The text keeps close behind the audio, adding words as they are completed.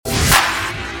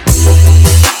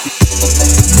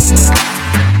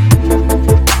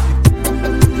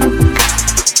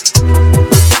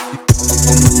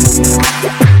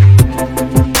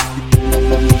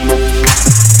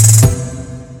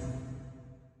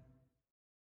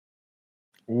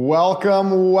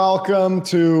Welcome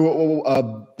to a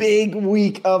big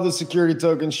week of the Security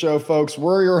Token Show, folks.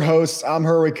 We're your hosts. I'm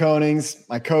Herwig Konings,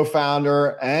 my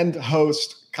co-founder and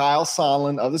host, Kyle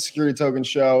Sonlin of the Security Token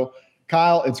Show.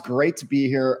 Kyle, it's great to be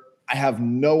here. I have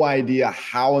no idea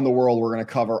how in the world we're going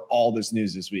to cover all this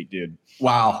news this week, dude.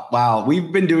 Wow.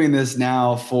 We've been doing this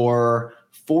now for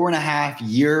 4.5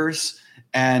 years,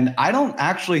 and I don't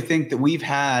actually think that we've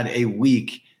had a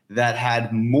week that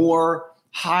had more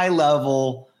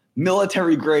high-level,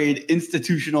 military-grade,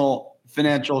 institutional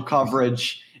financial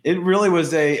coverage. It really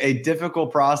was a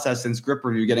difficult process in script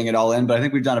review getting it all in, but I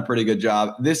think we've done a pretty good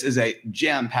job. This is a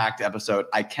jam-packed episode.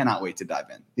 I cannot wait to dive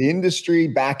in. The industry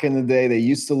back in the day, they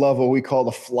used to love what we call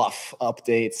the fluff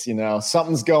updates. You know,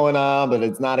 something's going on, but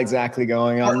it's not exactly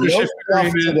going on. No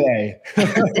fluff today.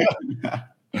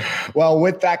 Well,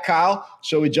 with that, Kyle,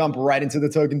 shall we jump right into the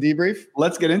token debrief?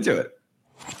 Let's get into it.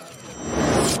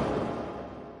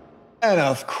 And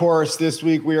of course, this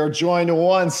week we are joined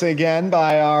once again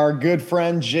by our good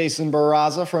friend, Jason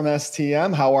Barraza from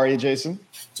STM. How are you, Jason?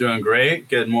 Doing great.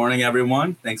 Good morning,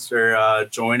 everyone. Thanks for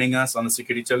joining us on the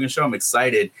Security Token Show. I'm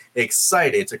excited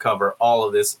to cover all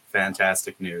of this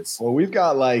fantastic news. Well, we've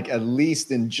got at least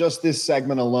in just this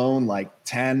segment alone,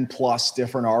 10 plus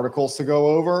different articles to go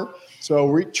over. So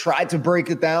we tried to break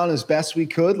it down as best we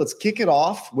could. Let's kick it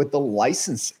off with the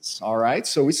licenses. All right.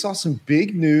 So we saw some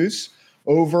big news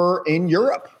over in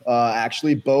Europe,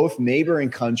 actually both neighboring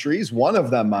countries, one of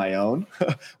them my own,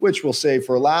 which we'll save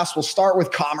for last. We'll start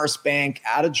with Commerzbank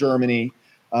out of Germany.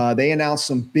 They announced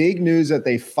some big news that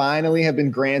they finally have been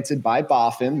granted by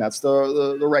BaFin, that's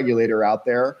the regulator out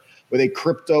there, with a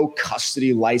crypto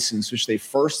custody license, which they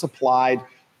first applied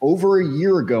over a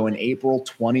year ago in April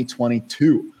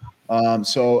 2022.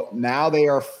 So now they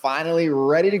are finally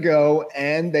ready to go,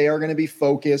 and they are going to be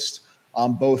focused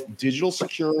on both digital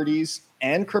securities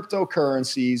and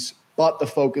cryptocurrencies, but the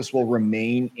focus will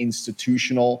remain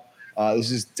institutional.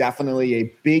 This is definitely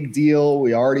a big deal.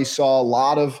 We already saw a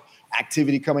lot of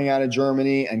activity coming out of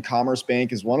Germany, and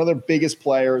Commerzbank is one of their biggest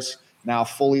players, now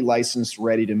fully licensed,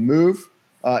 ready to move.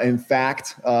 In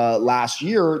fact, last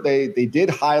year, they did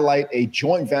highlight a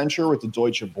joint venture with the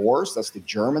Deutsche Börse, that's the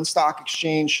German stock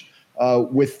exchange,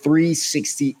 with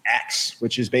 360X,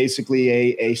 which is basically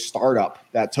a startup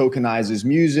that tokenizes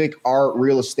music, art,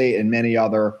 real estate, and many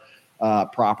other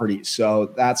properties.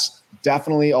 So that's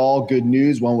definitely all good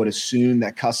news. One would assume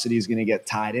that custody is going to get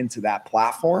tied into that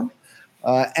platform.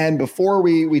 And before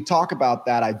we talk about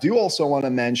that, I do also want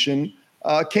to mention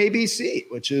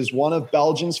KBC, which is one of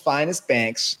Belgium's finest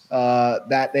banks,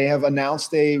 that they have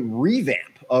announced a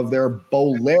revamp of their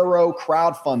Bolero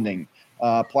crowdfunding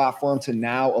platform to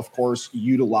now, of course,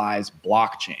 utilize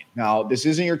blockchain. Now, this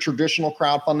isn't your traditional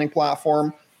crowdfunding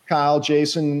platform, Kyle,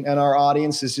 Jason, and our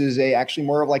audience. This is actually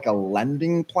more of a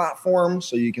lending platform.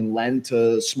 So you can lend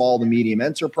to small to medium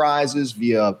enterprises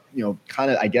via,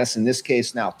 kind of, I guess in this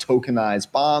case now,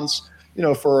 tokenized bonds,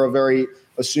 for a very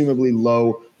assumably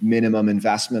low minimum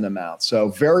investment amount. So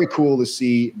very cool to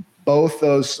see both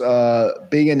those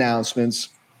big announcements,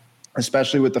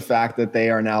 especially with the fact that they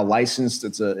are now licensed.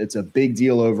 It's a big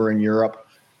deal over in Europe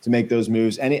to make those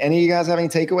moves. Any of you guys have any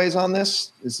takeaways on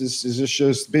this? Is this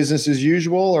just business as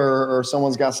usual, or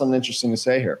someone's got something interesting to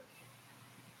say here?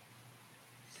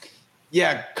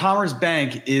 Yeah,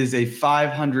 Commerzbank is a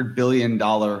 $500 billion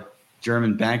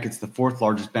German bank. It's the fourth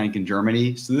largest bank in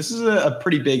Germany. So this is a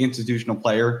pretty big institutional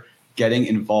player getting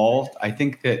involved. I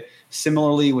think that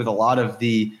similarly with a lot of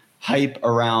the hype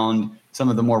around some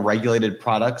of the more regulated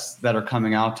products that are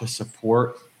coming out to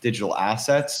support digital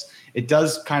assets, it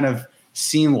does kind of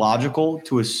seem logical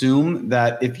to assume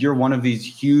that if you're one of these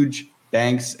huge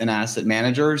banks and asset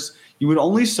managers, you would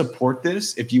only support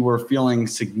this if you were feeling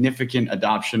significant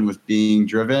adoption was being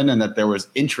driven and that there was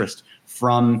interest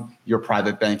from your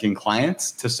private banking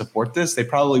clients to support this. They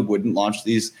probably wouldn't launch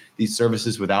these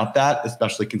services without that,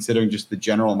 especially considering just the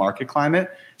general market climate.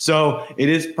 So it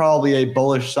is probably a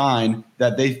bullish sign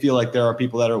that they feel like there are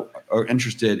people that are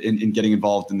interested in getting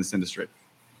involved in this industry.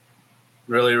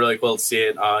 Really, really cool to see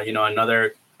it.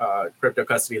 Another crypto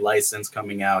custody license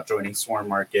coming out, joining Swarm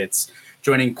Markets,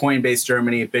 joining Coinbase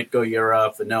Germany, BitGo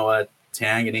Europe, Vanoa,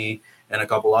 Tangany, and a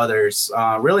couple others.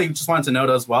 Really just wanted to note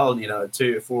as well,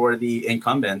 for the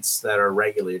incumbents that are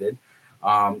regulated,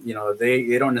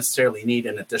 they don't necessarily need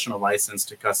an additional license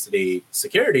to custody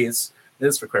securities.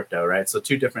 This is for crypto, right? So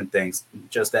two different things,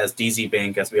 just as DZ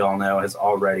Bank, as we all know, has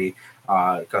already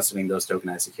custodying those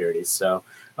tokenized securities. So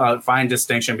fine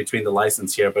distinction between the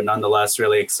license here, but nonetheless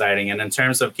really exciting. And in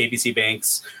terms of KBC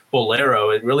Bank's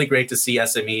Bolero, it's really great to see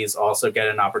SMEs also get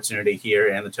an opportunity here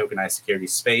in the tokenized security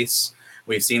space,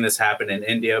 We've seen this happen in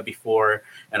India before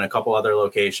and a couple other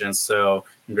locations. So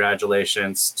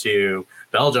congratulations to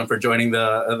Belgium for joining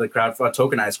the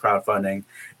tokenized crowdfunding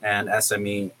and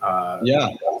SME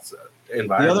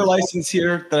environment. The other license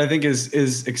here that I think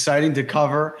is exciting to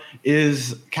cover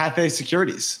is Cathay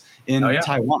Securities in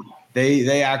Taiwan.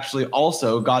 They actually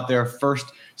also got their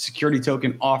first security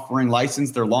token offering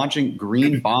license. They're launching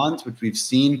green bonds, which we've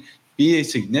seen be a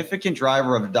significant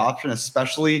driver of adoption,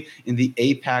 especially in the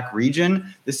APAC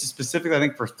region. This is specifically, I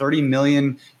think, for 30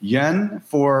 million yen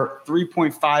for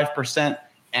 3.5%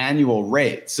 annual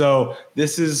rate. So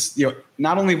this is,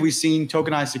 not only have we seen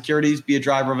tokenized securities be a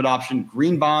driver of adoption,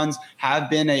 green bonds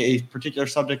have been a particular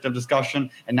subject of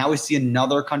discussion, and now we see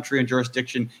another country and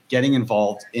jurisdiction getting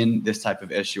involved in this type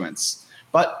of issuance.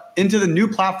 But into the new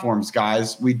platforms,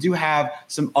 guys, we do have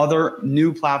some other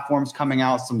new platforms coming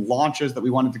out, some launches that we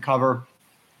wanted to cover.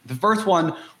 The first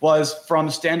one was from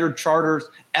Standard Chartered's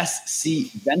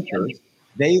SC Ventures.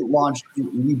 They launched the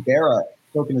Libera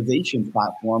tokenization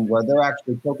platform where they're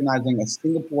actually tokenizing a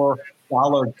Singapore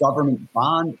dollar government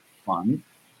bond fund.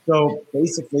 So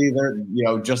basically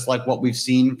they're, just like what we've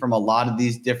seen from a lot of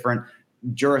these different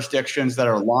jurisdictions that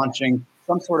are launching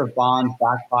some sort of bond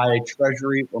backed by a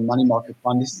treasury or money market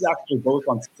fund. This is actually both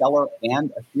on Stellar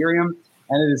and Ethereum,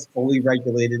 and it is fully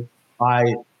regulated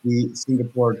by the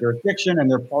Singapore jurisdiction, and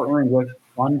they're partnering with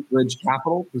FundBridge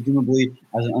Capital, presumably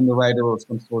as an underwriter or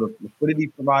some sort of liquidity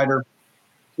provider.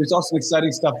 There's also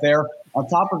exciting stuff there. On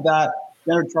top of that,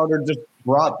 Standard Chartered just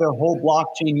brought their whole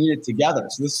blockchain unit together.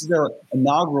 So this is their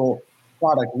inaugural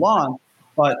product launch,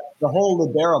 but the whole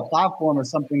Libera platform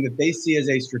is something that they see as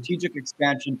a strategic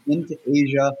expansion into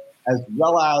Asia, as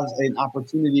well as an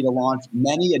opportunity to launch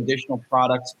many additional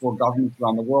products for governments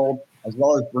around the world, as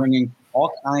well as bringing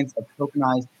all kinds of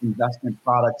tokenized investment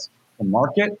products to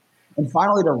market. And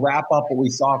finally, to wrap up what we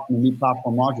saw from the new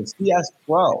platform launches, CS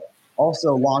Pro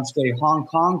also launched a Hong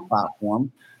Kong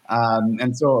platform.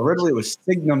 And so originally it was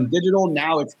Signum Digital.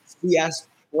 Now it's CS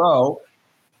Pro.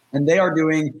 And they are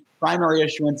doing primary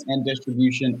issuance and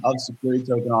distribution of security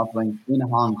token offerings in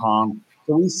Hong Kong.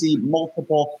 So we see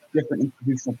multiple different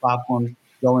institutional platforms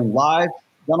going live.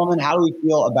 Gentlemen, how do we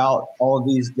feel about all of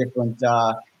these different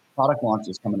product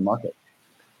launches coming to market?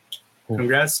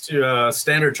 Congrats to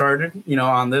Standard Chartered.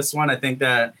 On this one, I think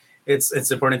that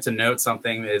it's important to note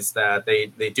something is that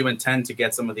they do intend to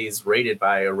get some of these rated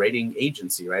by a rating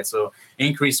agency, right? So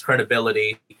increased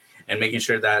credibility and making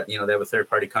sure that, they have a third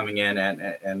party coming in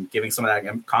and giving some of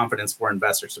that confidence for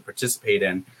investors to participate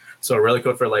in. So really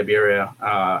good for Liberia,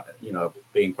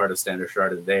 being part of Standard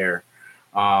Chartered there.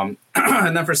 And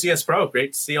then for CS Pro,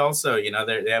 great to see also,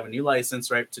 they have a new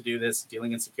license, right, to do this,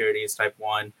 dealing in securities type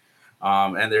 1.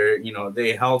 And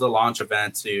they held a launch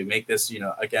event to make this,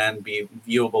 again, be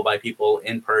viewable by people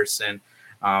in person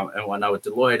and whatnot with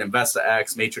Deloitte,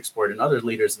 InvestaX, Matrixport, and other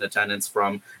leaders in attendance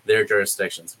from their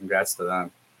jurisdictions. Congrats to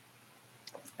them.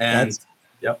 And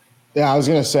yeah, I was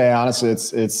going to say, honestly,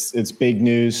 it's big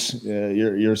news.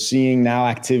 You're seeing now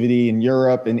activity in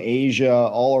Europe and Asia,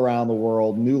 all around the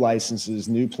world, new licenses,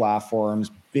 new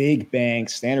platforms, big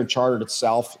banks, Standard Chartered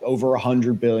itself, over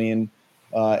 100 billion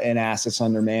in assets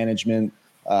under management.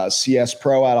 CS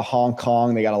Pro out of Hong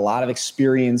Kong. They got a lot of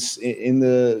experience in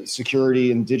the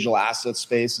security and digital asset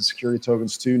space and security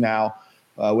tokens too now,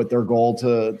 with their goal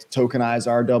to tokenize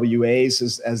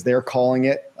RWAs as they're calling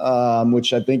it,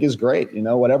 which I think is great.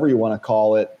 Whatever you want to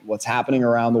call it, what's happening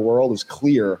around the world is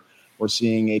clear. We're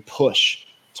seeing a push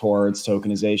towards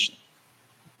tokenization.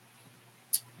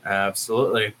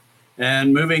 Absolutely.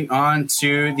 And moving on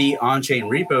to the on-chain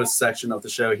repos section of the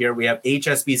show here, we have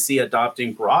HSBC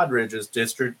adopting Broadridge's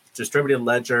distributed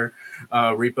ledger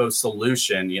repo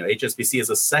solution. HSBC is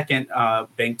the second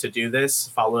bank to do this,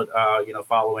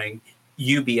 following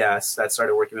UBS that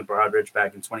started working with Broadridge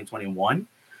back in 2021.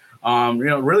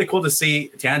 Really cool to see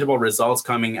tangible results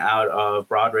coming out of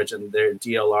Broadridge and their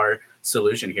DLR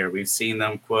solution here. We've seen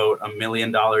them quote $1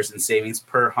 million in savings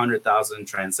per 100,000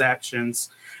 transactions.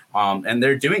 And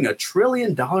they're doing $1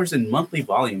 trillion in monthly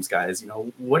volumes, guys.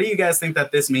 What do you guys think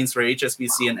that this means for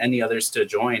HSBC and any others to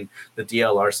join the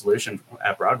DLR solution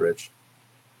at Broadridge?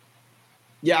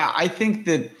 Yeah, I think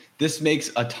that this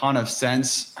makes a ton of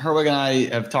sense. Herwig and I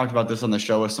have talked about this on the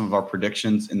show with some of our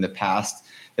predictions in the past,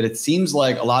 that it seems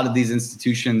like a lot of these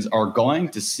institutions are going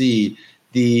to see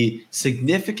the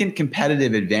significant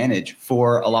competitive advantage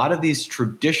for a lot of these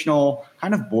traditional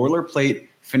kind of boilerplate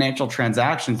financial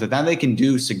transactions that then they can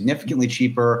do significantly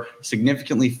cheaper,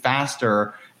 significantly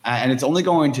faster, and it's only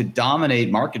going to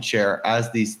dominate market share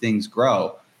as these things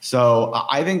grow. So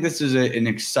I think this is an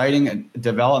exciting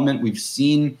development. We've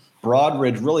seen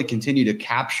Broadridge really continue to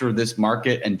capture this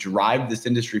market and drive this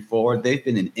industry forward. They've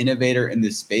been an innovator in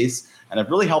this space and have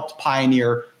really helped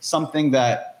pioneer something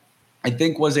that I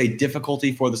think was a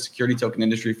difficulty for the security token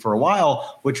industry for a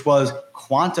while, which was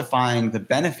quantifying the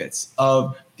benefits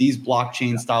of these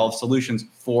blockchain style of solutions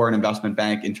for an investment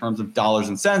bank in terms of dollars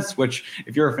and cents, which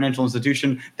if you're a financial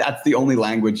institution, that's the only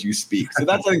language you speak. So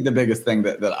that's, I think, the biggest thing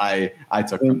that I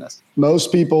took from this.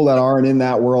 Most people that aren't in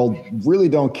that world really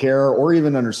don't care or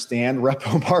even understand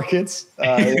repo markets.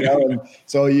 And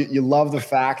so you love the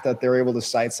fact that they're able to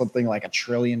cite something like $1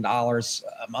 trillion a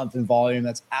month in volume.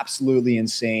 That's absolutely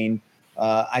insane.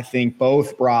 I think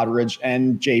both Broadridge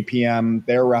and JPM,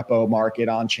 their repo market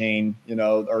on chain,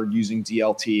 are using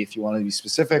DLT if you want to be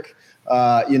specific.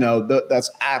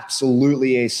 That's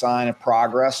absolutely a sign of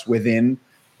progress within,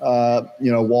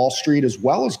 Wall Street as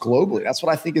well as globally. That's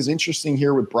what I think is interesting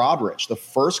here with Broadridge. The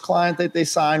first client that they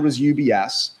signed was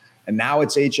UBS, and now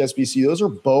it's HSBC. Those are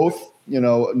both,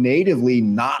 natively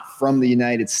not from the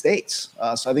United States.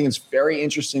 So I think it's very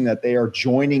interesting that they are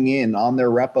joining in on their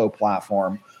repo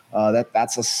platform.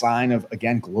 That's a sign of,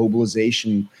 again,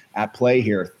 globalization at play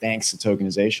here, thanks to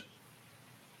tokenization.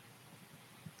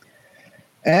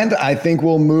 And I think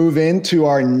we'll move into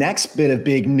our next bit of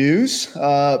big news.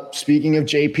 Speaking of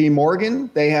JP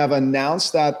Morgan, they have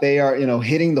announced that they are,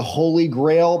 hitting the holy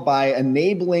grail by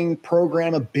enabling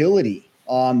programmability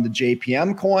on the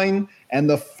JPM coin. And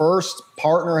the first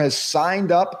partner has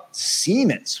signed up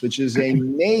Siemens, which is a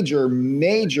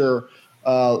major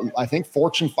I think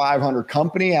Fortune 500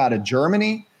 company out of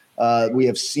Germany. We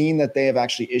have seen that they have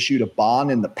actually issued a bond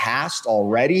in the past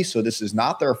already. So this is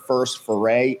not their first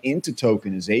foray into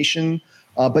tokenization,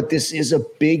 but this is a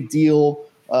big deal,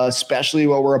 especially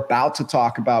what we're about to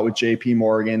talk about with JP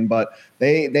Morgan. But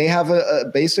they have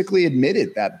basically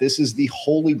admitted that this is the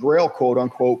holy grail, quote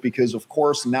unquote, because of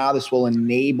course now this will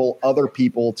enable other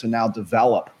people to now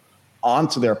develop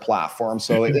onto their platform.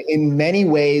 So in many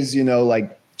ways,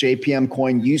 like JPM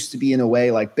coin used to be in a way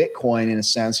like Bitcoin in a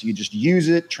sense. You just use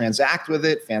it, transact with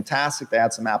it. Fantastic. They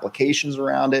had some applications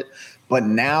around it. But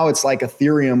now it's like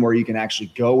Ethereum where you can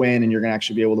actually go in and you're going to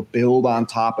actually be able to build on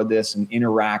top of this and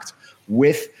interact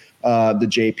with the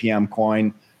JPM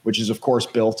coin, which is, of course,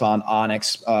 built on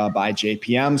Onyx by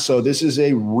JPM. So this is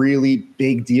a really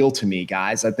big deal to me,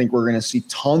 guys. I think we're going to see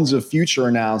tons of future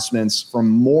announcements from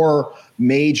more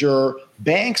major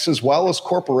banks as well as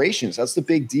corporations. That's the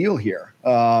big deal here,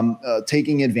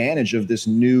 taking advantage of this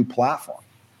new platform.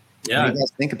 Yeah. What do you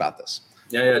guys think about this?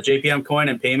 Yeah. JPM coin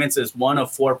and payments is one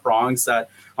of 4 prongs that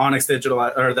Onyx Digital,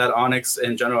 or that Onyx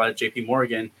in general at JP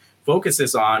Morgan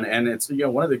focuses on. And it's,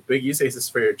 one of the big use cases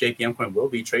for JPM coin will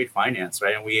be trade finance,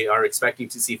 right? And we are expecting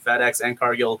to see FedEx and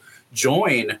Cargill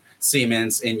join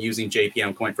Siemens in using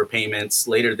JPM coin for payments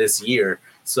later this year.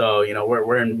 So,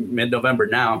 we're in mid-November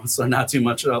now, so not too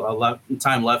much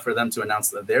time left for them to announce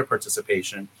their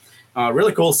participation.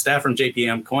 Really cool stat from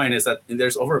JPM coin is that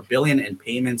there's over $1 billion in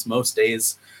payments most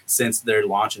days since their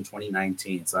launch in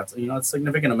 2019. So that's, a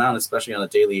significant amount, especially on a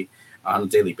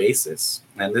daily basis.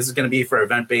 And this is going to be for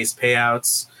event-based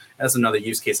payouts. That's another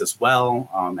use case as well.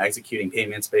 Executing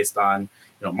payments based on,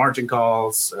 margin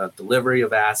calls, delivery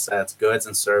of assets, goods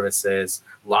and services.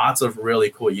 Lots of really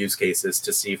cool use cases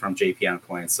to see from JPM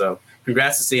coin. So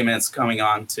congrats to Siemens coming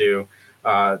on to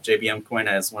JPM coin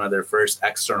as one of their first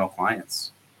external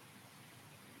clients.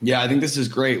 Yeah, I think this is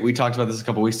great. We talked about this a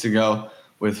couple of weeks ago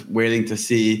with waiting to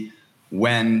see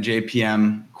when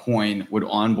JPM coin would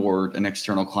onboard an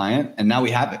external client, and now we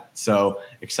have it. So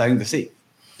exciting to see.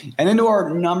 And into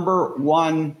our number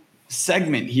one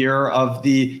segment here of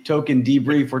the token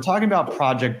debrief, we're talking about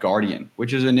Project Guardian,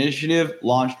 which is an initiative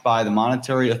launched by the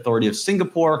Monetary Authority of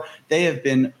Singapore. They have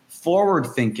been forward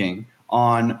thinking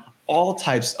on all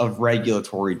types of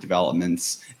regulatory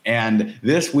developments. And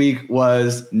this week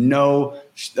was no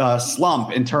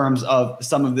slump in terms of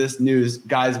some of this news.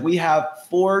 Guys, we have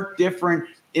 4 different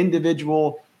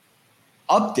individual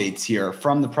updates here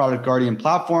from the Project Guardian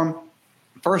platform.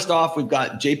 First off, we've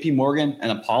got JP Morgan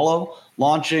and Apollo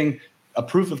launching a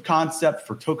proof of concept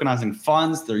for tokenizing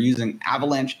funds. They're using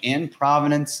Avalanche and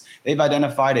Provenance. They've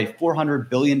identified a $400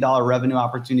 billion revenue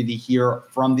opportunity here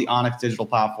from the Onyx Digital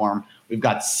platform. We've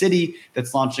got Citi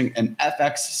that's launching an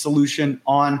FX solution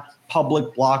on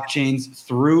public blockchains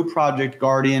through Project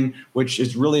Guardian, which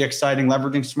is really exciting,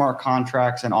 leveraging smart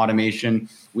contracts and automation.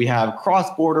 We have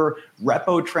cross-border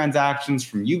repo transactions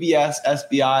from UBS,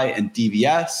 SBI, and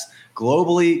DBS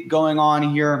globally going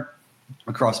on here.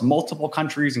 across multiple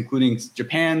countries, including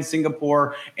Japan,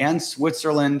 Singapore, and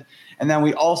Switzerland. And then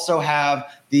we also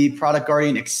have the Product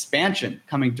Guardian expansion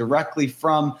coming directly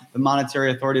from the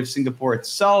Monetary Authority of Singapore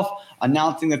itself,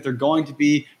 announcing that they're going to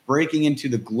be breaking into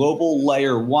the Global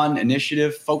Layer 1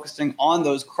 initiative, focusing on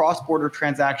those cross-border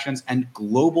transactions and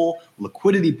global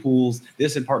liquidity pools.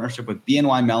 This in partnership with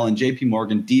BNY Mellon, JP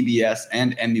Morgan, DBS,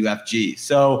 and MUFG.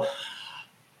 So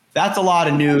that's a lot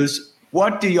of news.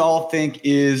 What do y'all think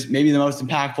is maybe the most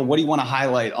impactful? What do you want to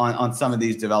highlight on some of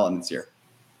these developments here?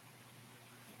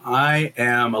 I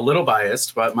am a little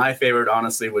biased, but my favorite,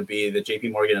 honestly, would be the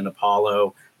JP Morgan and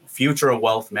Apollo future of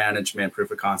wealth management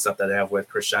proof of concept that I have with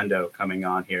Crescendo coming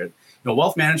on here. You know,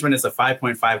 wealth management is a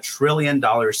 $5.5 trillion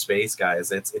space,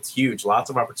 guys. It's huge. Lots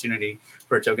of opportunity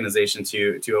for tokenization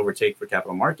to overtake for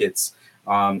capital markets.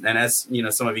 And as you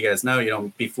know, some of you guys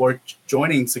know, before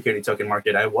joining Security Token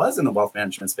Market, I was in the wealth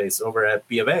management space over at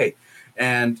B of A.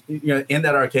 And in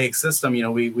that archaic system,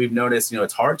 we've noticed,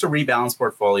 it's hard to rebalance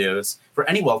portfolios for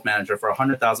any wealth manager for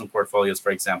 100,000 portfolios,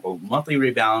 for example, monthly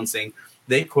rebalancing.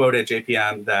 They quoted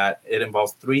JPM that it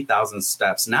involves 3,000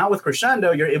 steps. Now with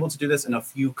Crescendo, you're able to do this in a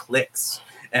few clicks,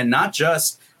 and not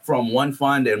just from one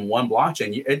fund and one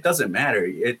blockchain. It doesn't matter.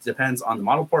 It depends on the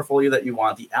model portfolio that you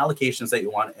want, the allocations that you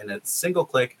want. In a single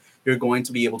click, you're going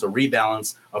to be able to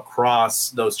rebalance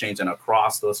across those chains and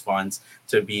across those funds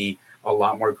to be a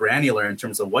lot more granular in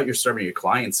terms of what you're serving your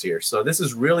clients here. So this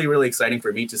is really, really exciting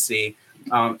for me to see.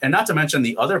 And not to mention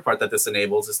the other part that this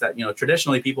enables is that,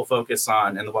 traditionally people focus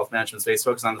on, in the wealth management space,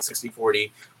 focus on the 60-40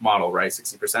 model, right?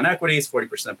 60% equities,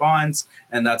 40% bonds,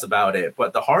 and that's about it.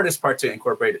 But the hardest part to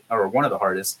incorporate, or one of the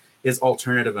hardest, is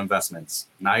alternative investments.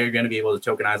 Now you're going to be able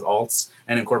to tokenize alts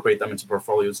and incorporate them into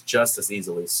portfolios just as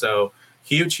easily. So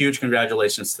huge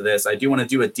congratulations to this. I do want to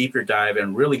do a deeper dive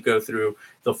and really go through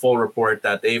the full report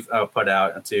that they've put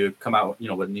out to come out,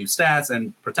 with new stats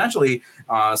and potentially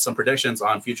some predictions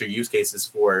on future use cases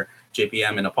for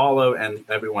JPM and Apollo and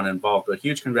everyone involved. But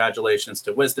huge congratulations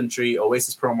to WisdomTree,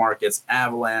 Oasis Pro Markets,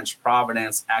 Avalanche,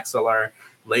 Providence, Axelar,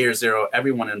 Layer Zero,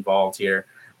 everyone involved here.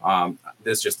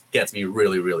 This just gets me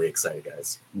really, really excited,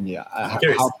 guys. Yeah.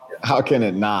 How can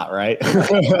it not, right?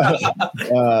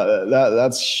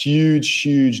 That's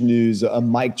huge news. A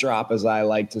mic drop, as I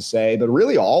like to say, but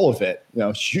really all of it.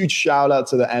 Huge shout out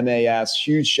to the MAS,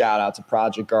 huge shout out to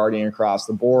Project Guardian across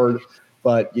the board.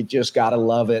 But you just got to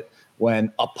love it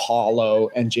when Apollo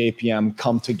and JPM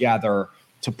come together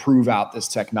to prove out this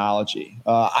technology.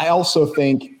 I also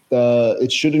think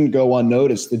it shouldn't go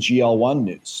unnoticed, the GL1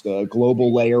 news, the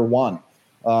Global Layer 1.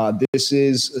 This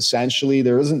is essentially,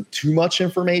 there isn't too much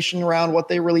information around what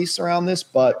they released around this,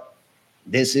 but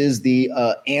this is the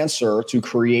answer to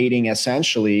creating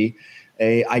essentially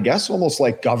I guess almost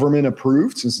like government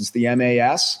approved, since it's the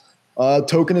MAS,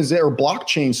 tokenization or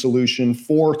blockchain solution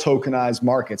for tokenized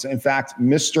markets. In fact,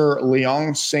 Mr.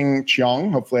 Leong Sing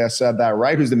Cheong, hopefully I said that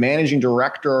right, who's the managing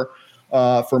director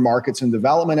for markets and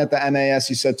development at the MAS,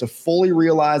 he said, to fully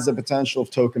realize the potential of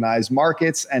tokenized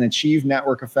markets and achieve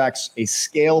network effects, a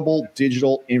scalable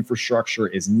digital infrastructure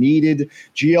is needed.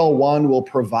 GL1 will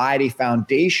provide a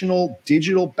foundational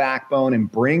digital backbone and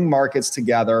bring markets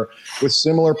together with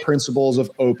similar principles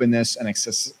of openness and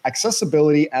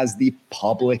accessibility as the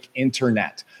public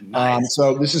internet. Nice.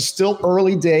 So this is still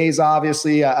early days,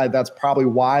 obviously. That's probably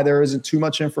why there isn't too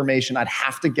much information. I'd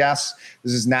have to guess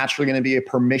this is naturally going to be a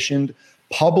permissioned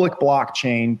public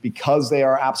blockchain because they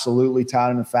are absolutely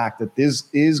touting the fact that this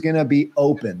is going to be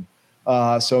open.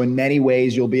 So in many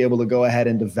ways, you'll be able to go ahead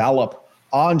and develop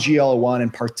on GL1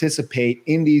 and participate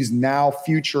in these now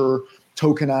future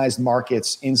tokenized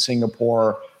markets in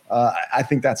Singapore. I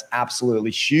think that's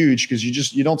absolutely huge because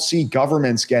you don't see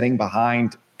governments getting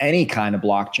behind any kind of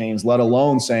blockchains, let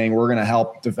alone saying we're going to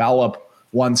help develop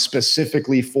one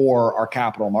specifically for our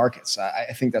capital markets.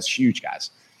 I think that's huge, guys.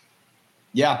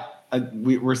 Yeah,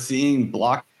 we're seeing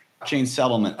blockchain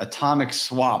settlement, atomic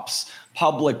swaps,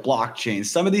 public blockchains,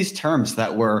 some of these terms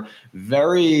that were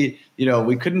very,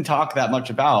 we couldn't talk that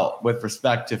much about with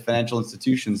respect to financial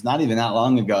institutions not even that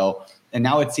long ago. And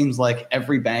now it seems like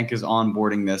every bank is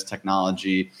onboarding this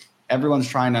technology. Everyone's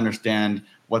trying to understand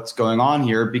what's going on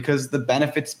here because the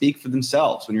benefits speak for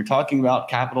themselves. When you're talking about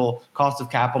cost of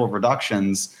capital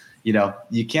reductions,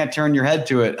 you can't turn your head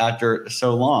to it after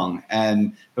so long.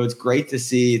 And so it's great to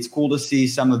see, it's cool to see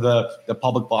some of the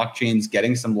public blockchains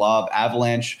getting some love.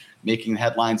 Avalanche making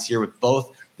headlines here with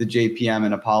both the JPM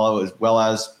and Apollo, as well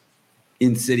as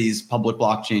in Citi's public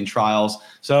blockchain trials.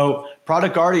 So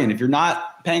Product Guardian, if you're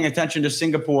not paying attention to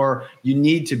Singapore, you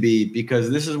need to be,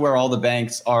 because this is where all the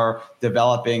banks are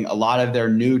developing a lot of their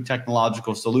new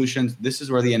technological solutions. This is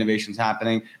where the innovation's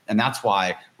happening. And that's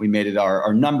why we made it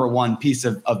our number one piece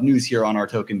of news here on our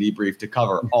Token Debrief, to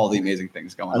cover all the amazing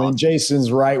things going on. I mean,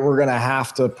 Jason's right. We're going to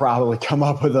have to probably come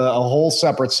up with a whole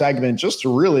separate segment just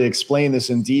to really explain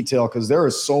this in detail, because there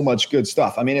is so much good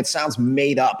stuff. I mean, it sounds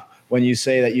made up when you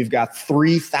say that you've got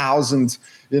 3,000,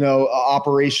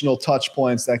 operational touch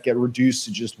points that get reduced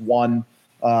to just one,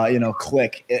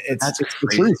 click. It's the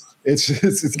truth.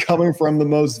 It's coming from the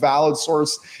most valid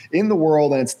source in the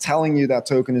world, and it's telling you that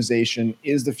tokenization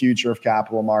is the future of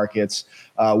capital markets.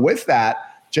 With that,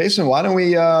 Jason, why don't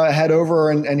we head over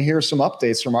and hear some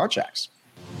updates from Archax?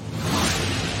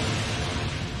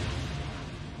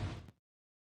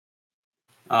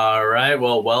 All right.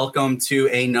 Well, welcome to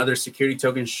another Security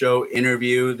Token Show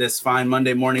interview. This fine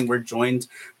Monday morning, we're joined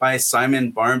by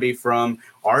Simon Barmby from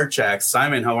Archax.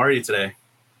 Simon, how are you today?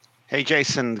 Hey,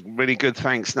 Jason. Really good.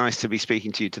 Thanks. Nice to be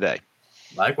speaking to you today.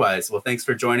 Likewise. Well, thanks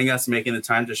for joining us, making the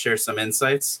time to share some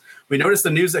insights. We noticed the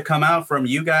news that come out from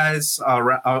you guys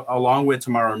along with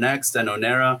Tomorrow Next and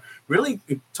Onera, really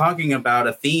talking about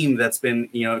a theme that's been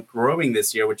growing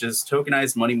this year, which is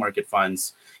tokenized money market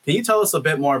funds. Can you tell us a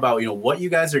bit more about what you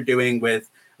guys are doing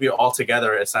with all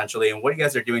together, essentially, and what you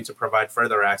guys are doing to provide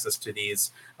further access to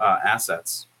these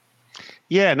assets?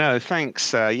 Yeah, no,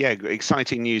 thanks.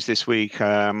 Exciting news this week.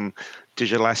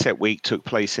 Digital Asset Week took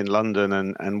place in London,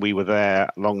 and we were there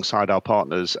alongside our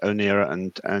partners, Onera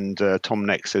and Tom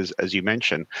Next, as you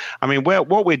mentioned. I mean,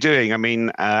 what we're doing,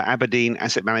 Aberdeen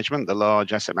Asset Management, the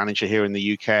large asset manager here in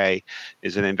the UK,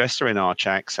 is an investor in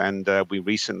Archax, and we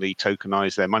recently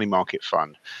tokenized their money market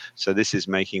fund. So this is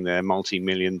making their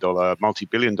multi-billion dollar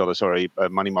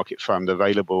money market fund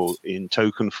available in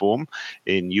token form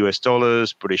in US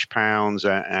dollars, British pounds,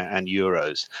 and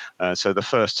euros. So the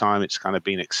first time it's kind of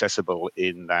been accessible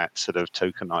in that sort of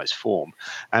tokenized form.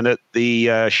 And at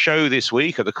the show this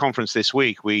week, at the conference this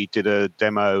week, we did a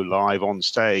demo live on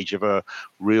stage of a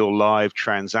real live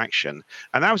transaction.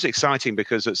 And that was exciting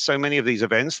because at so many of these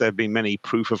events, there have been many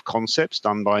proof of concepts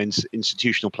done by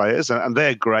institutional players, and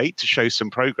they're great to show some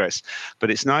progress.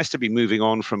 But it's nice to be moving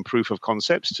on from proof of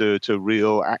concepts to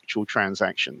real actual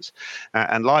transactions.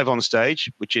 And live on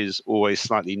stage, which is always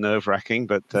slightly nerve-wracking,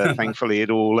 but thankfully it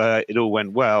all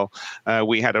went well.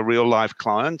 We had a real live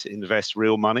client invest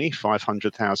real money,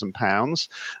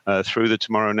 £500,000, through the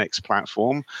Tomorrow Next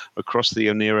platform across the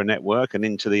Onera network and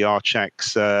into the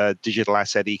Archax digital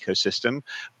asset ecosystem,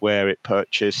 where it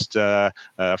purchased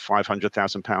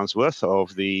 £500,000 worth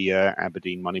of the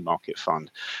Aberdeen Money Market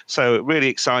Fund. So really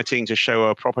exciting to show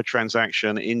a proper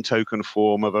transaction in token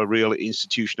form of a real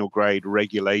institutional grade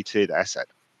regulated asset.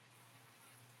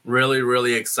 Really,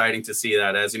 really exciting to see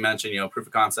that. As you mentioned, proof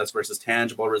of concepts versus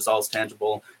tangible results,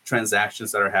 tangible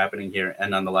transactions that are happening here,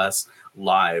 and nonetheless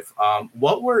live.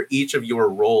 What were each of your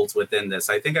roles within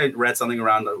this? I think I read something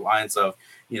around the lines of,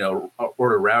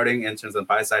 order routing in terms of the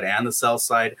buy side and the sell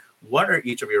side. What are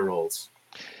each of your roles?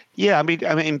 Yeah, I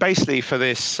mean, basically for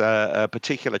this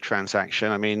particular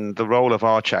transaction, the role of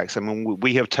Archax,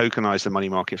 we have tokenized the money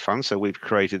market fund, so we've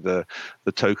created the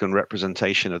token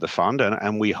representation of the fund,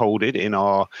 and we hold it in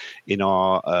our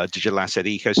digital asset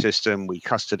ecosystem. We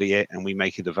custody it and we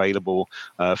make it available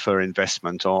for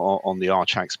investment on the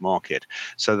Archax market.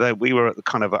 So that we were at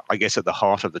the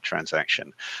heart of the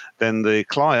transaction. Then the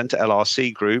client,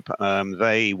 LRC Group,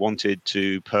 they wanted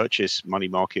to purchase money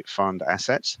market fund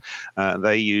assets.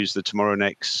 They use the Tomorrow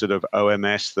Next sort of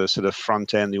OMS, the sort of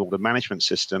front end, the order management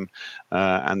system,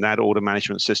 and that order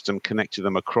management system connected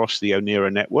them across the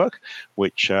Onera network,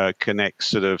 which connects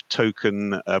sort of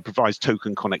provides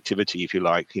token connectivity, if you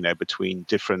like, between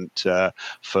different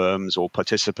firms or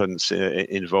participants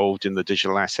involved in the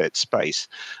digital asset space.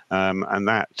 And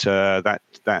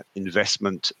that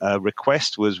investment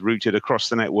request was routed across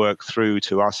the network through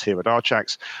to us here at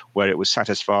Archax, where it was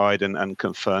satisfied and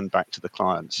confirmed back to the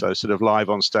client. So sort of live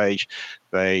on stage,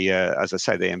 they, as I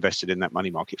say, they invested in that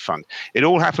money market fund. It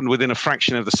all happened within a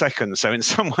fraction of the second. So in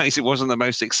some ways, it wasn't the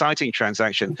most exciting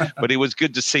transaction, but it was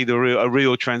good to see a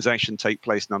real transaction take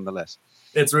place nonetheless.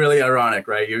 It's really ironic,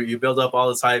 right? You build up all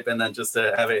this hype and then just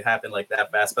to have it happen like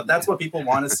that fast. But that's what people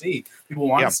want to see. People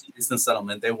want to see instant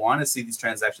settlement. They want to see these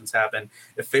transactions happen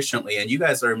efficiently. And you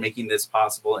guys are making this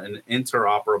possible in an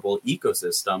interoperable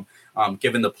ecosystem,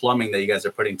 given the plumbing that you guys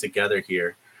are putting together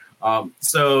here.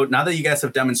 So now that you guys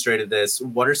have demonstrated this,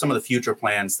 what are some of the future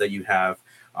plans that you have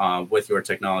with your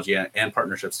technology and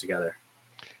partnerships together?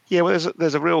 Yeah, well,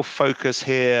 there's a real focus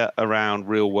here around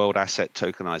real world asset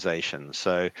tokenization.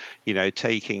 So,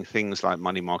 taking things like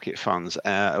money market funds.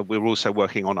 We're also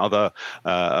working on other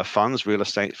funds, real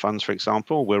estate funds, for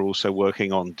example. We're also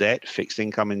working on debt, fixed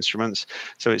income instruments.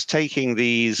 So it's taking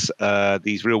these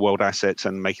real world assets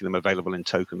and making them available in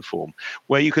token form,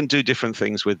 where you can do different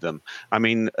things with them. I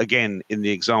mean, again, in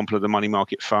the example of the money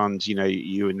market fund,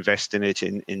 you invest in it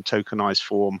in tokenized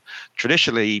form.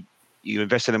 Traditionally, you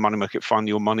invest in a money market fund,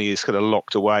 your money is kind of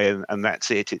locked away, and that's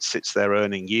it. It sits there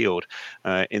earning yield.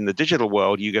 In the digital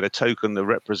world, you get a token that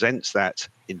represents that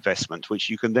investment, which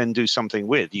you can then do something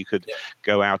with. You could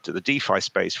go out to the DeFi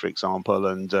space, for example,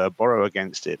 and borrow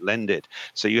against it, lend it.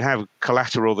 So you have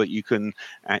collateral that you can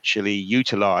actually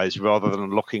utilize rather than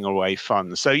locking away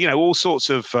funds. So all sorts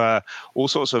of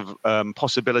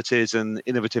possibilities and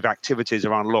innovative activities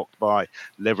are unlocked by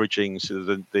leveraging sort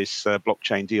of this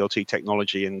blockchain DLT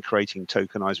technology and creating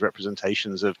tokenized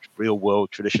representations of real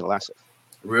world traditional assets.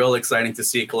 Real exciting to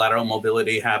see collateral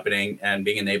mobility happening and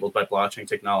being enabled by blockchain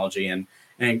technology and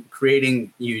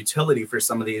creating utility for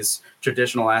some of these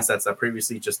traditional assets that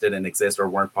previously just didn't exist or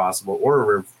weren't possible or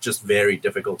were just very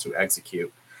difficult to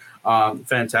execute.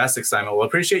 Fantastic, Simon. Well,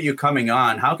 appreciate you coming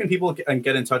on. How can people get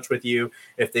in touch with you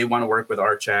if they want to work with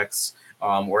Archax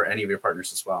or any of your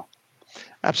partners as well?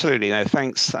 Absolutely. No,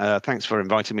 thanks for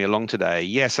inviting me along today.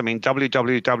 Yes, I mean,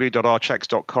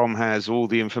 www.archax.com has all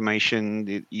the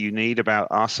information you need about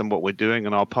us and what we're doing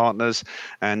and our partners.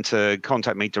 And to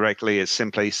contact me directly is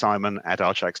simply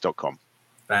simon@archax.com.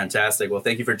 Fantastic. Well,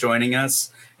 thank you for joining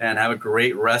us and have a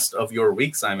great rest of your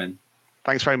week, Simon.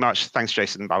 Thanks very much. Thanks,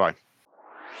 Jason. Bye-bye.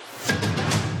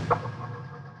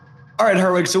 All right,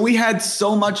 Herwig. So we had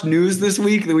so much news this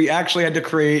week that we actually had to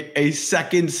create a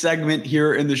second segment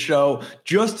here in the show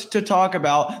just to talk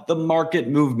about the market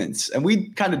movements. And we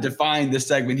kind of defined this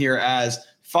segment here as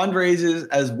fundraisers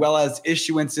as well as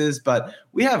issuances, but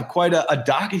we have quite a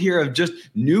docket here of just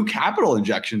new capital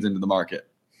injections into the market.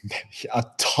 A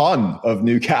ton of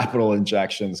new capital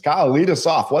injections. Kyle, lead us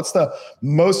off. What's the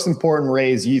most important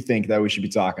raise you think that we should be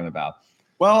talking about?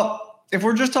 Well, if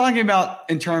we're just talking about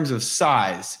in terms of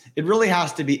size, it really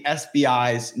has to be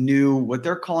SBI's new, what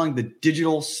they're calling the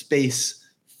Digital Space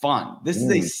Fund. This is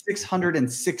a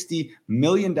 $660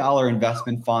 million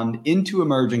investment fund into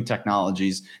emerging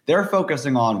technologies. They're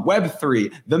focusing on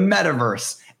Web3, the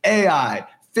metaverse, AI,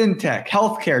 fintech,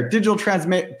 healthcare, digital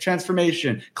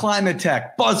transformation, climate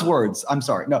tech, buzzwords. I'm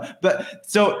sorry. No, but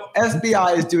so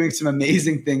SBI is doing some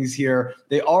amazing things here.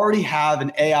 They already have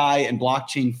an AI and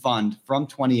blockchain fund from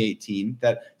 2018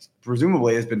 that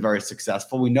presumably has been very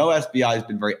successful. We know SBI has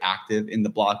been very active in the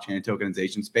blockchain and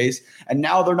tokenization space. And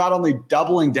now they're not only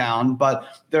doubling down, but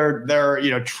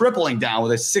they're tripling down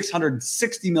with a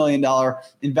 $660 million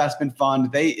investment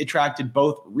fund. They attracted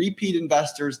both repeat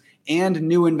investors and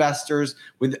new investors,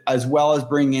 with as well as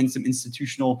bringing in some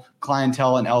institutional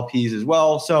clientele and LPs as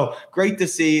well. So great to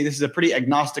see. This is a pretty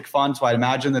agnostic fund, so I'd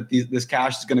imagine that this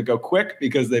cash is going to go quick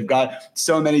because they've got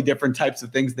so many different types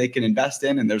of things they can invest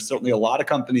in, and there's certainly a lot of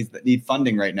companies that need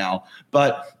funding right now.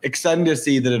 But exciting to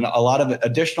see that a lot of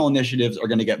additional initiatives are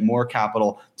going to get more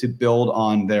capital to build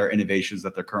on their innovations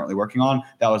that they're currently working on.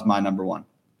 That was my number one.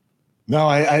 No,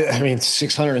 I mean,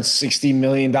 $660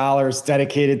 million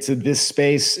dedicated to this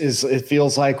space it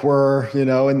feels like we're,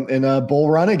 in a bull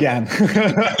run again.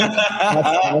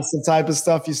 That's the type of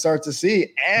stuff you start to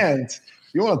see. And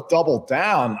you want to double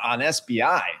down on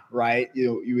SBI, right?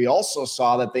 We also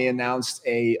saw that they announced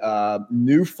a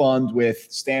new fund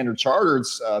with Standard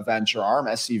Chartered's venture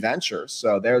arm, SC Ventures.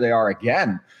 So there they are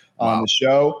again on the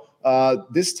show.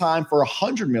 This time for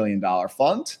 $100 million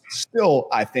fund. Still,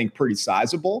 I think, pretty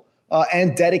sizable.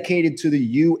 And dedicated to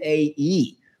the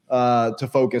UAE to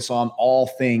focus on all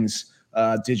things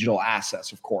digital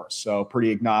assets, of course. So pretty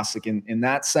agnostic in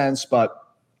that sense, but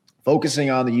focusing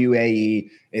on the UAE,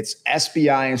 it's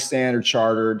SBI and Standard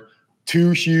Chartered,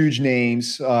 two huge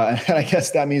names. And I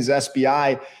guess that means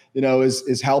SBI,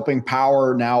 is helping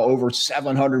power now over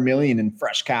 $700 million in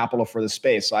fresh capital for the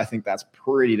space. So I think that's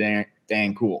pretty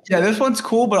dang cool. Yeah, this one's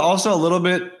cool, but also a little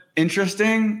bit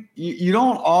interesting. You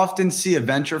don't often see a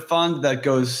venture fund that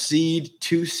goes seed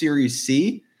to Series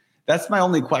C. That's my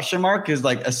only question mark, is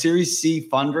like a Series C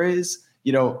fundraise,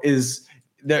 is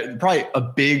there probably a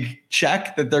big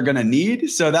check that they're going to need.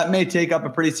 So that may take up a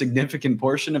pretty significant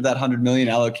portion of that 100 million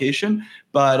allocation.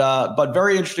 But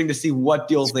very interesting to see what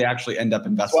deals they actually end up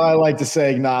investing. That's why I like to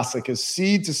say agnostic, because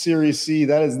seed to Series C,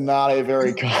 that is not a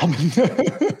very common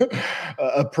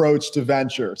approach to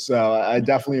venture. So I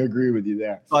definitely agree with you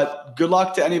there. But good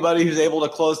luck to anybody who's able to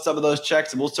close some of those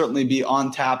checks. And we'll certainly be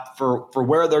on tap for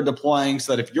where they're deploying,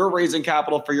 so that if you're raising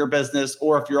capital for your business,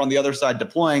 or if you're on the other side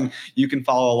deploying, you can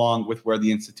follow along with where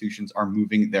the institutions are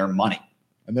moving their money.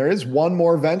 And there is one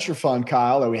more venture fund,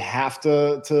 Kyle, that we have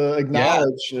to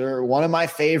acknowledge. Yeah. One of my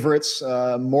favorites,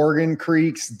 Morgan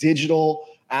Creek's digital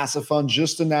asset fund,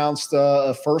 just announced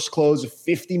a first close of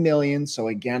 $50 million. So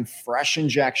again, fresh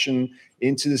injection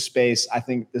into the space. I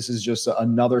think this is just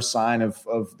another sign of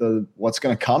what's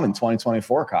going to come in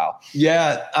 2024, Kyle.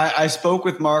 Yeah, I spoke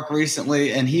with Mark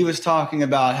recently, and he was talking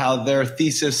about how their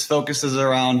thesis focuses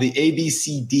around the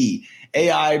ABCD.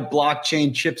 AI,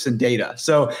 blockchain, chips, and data.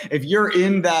 So if you're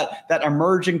in that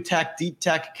emerging tech, deep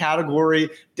tech category,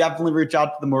 definitely reach out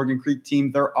to the Morgan Creek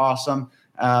team. They're awesome.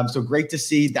 So great to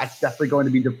see. That's definitely going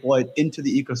to be deployed into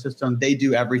the ecosystem. They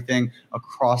do everything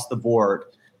across the board.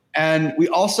 And we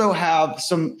also have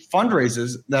some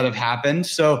fundraisers that have happened.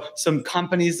 So some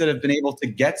companies that have been able to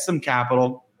get some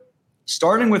capital,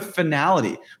 starting with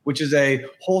Finality, which is a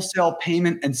wholesale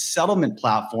payment and settlement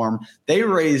platform. They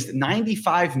raised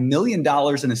 $95 million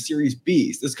in a Series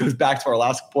B. So this goes back to our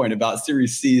last point about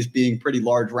Series C's being pretty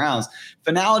large rounds.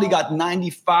 Finality got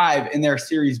 95 in their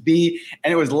Series B,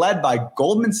 and it was led by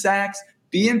Goldman Sachs,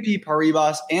 BNP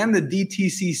Paribas, and the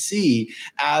DTCC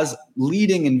as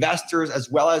leading investors, as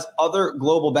well as other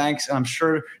global banks. And I'm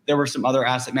sure there were some other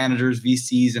asset managers,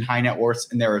 VCs, and high net worths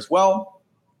in there as well.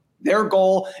 Their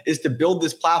goal is to build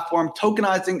this platform,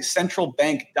 tokenizing central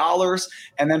bank dollars,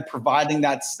 and then providing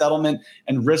that settlement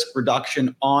and risk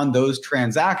reduction on those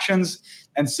transactions.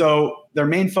 And so their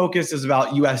main focus is about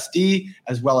USD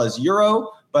as well as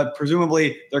Euro, but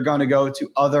presumably they're going to go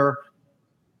to other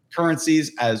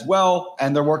currencies as well.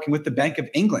 And they're working with the Bank of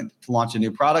England to launch a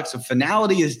new product. So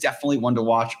Finality is definitely one to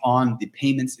watch on the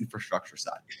payments infrastructure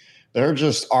side. There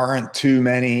just aren't too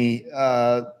many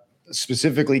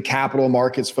specifically capital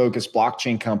markets focused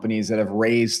blockchain companies that have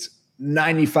raised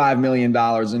 $95 million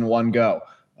in one go.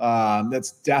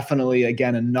 That's definitely,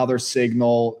 again, another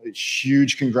signal.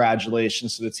 Huge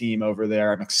congratulations to the team over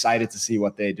there. I'm excited to see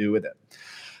what they do with it.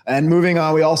 And moving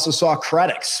on, we also saw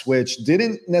Credix, which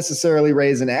didn't necessarily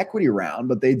raise an equity round,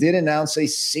 but they did announce a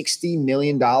 $60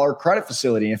 million credit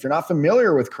facility. And if you're not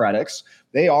familiar with Credix,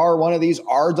 they are one of these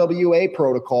RWA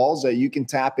protocols that you can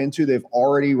tap into. They've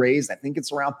already raised, I think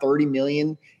it's around 30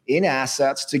 million in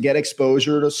assets to get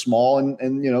exposure to small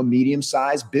and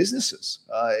medium-sized businesses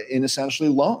in essentially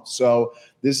loans. So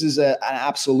this is an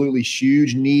absolutely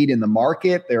huge need in the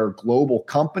market. They're a global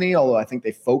company, although I think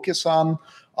they focus on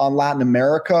Latin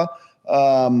America.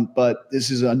 But this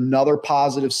is another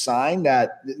positive sign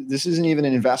that this isn't even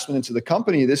an investment into the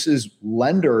company. This is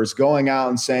lenders going out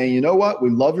and saying, you know what, we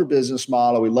love your business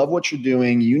model. We love what you're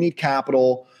doing. You need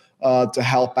capital to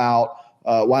help out.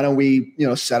 Why don't we,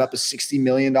 set up a $60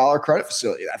 million credit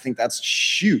facility? I think that's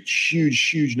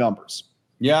huge numbers.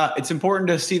 Yeah, it's important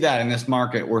to see that in this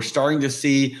market. We're starting to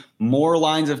see more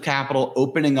lines of capital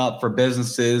opening up for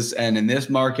businesses. And in this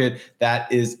market,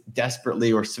 that is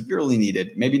desperately or severely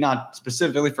needed. Maybe not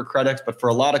specifically for Credix, but for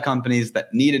a lot of companies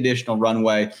that need additional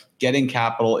runway, getting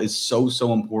capital is so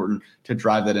important to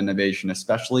drive that innovation,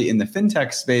 especially in the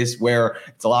fintech space where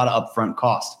it's a lot of upfront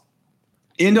cost.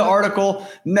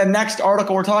 The next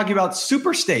article, we're talking about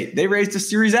Superstate. They raised a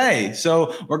Series A.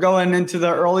 So we're going into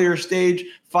the earlier stage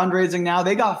fundraising now.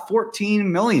 They got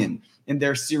 14 million in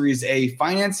their Series A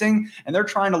financing, and they're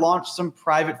trying to launch some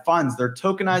private funds. They're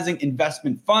tokenizing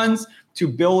investment funds to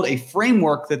build a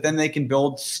framework that then they can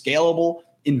build scalable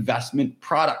investment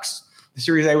products. The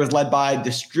Series A was led by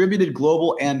Distributed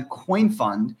Global and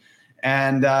CoinFund.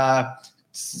 And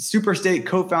Superstate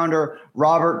co-founder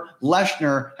Robert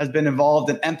Leshner has been involved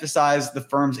and emphasized the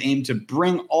firm's aim to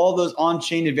bring all those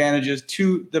on-chain advantages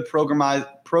to the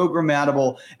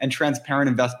programmable and transparent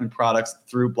investment products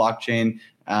through blockchain,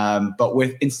 but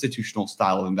with institutional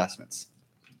style of investments.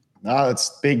 No,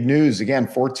 that's big news. Again,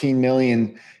 14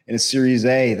 million in a Series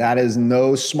A. That is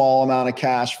no small amount of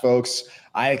cash, folks.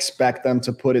 I expect them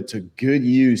to put it to good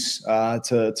use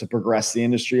to progress the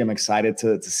industry. I'm excited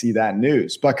to see that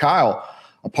news. But Kyle,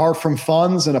 apart from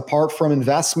funds and apart from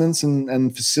investments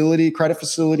and credit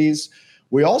facilities,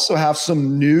 we also have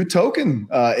some new token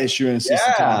issuances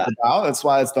to talk about. That's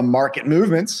why it's the market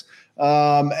movements.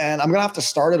 And I'm going to have to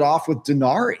start it off with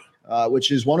Denari,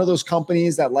 which is one of those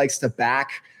companies that likes to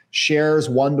back shares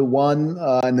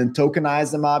 1-to-1 and then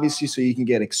tokenize them, obviously, so you can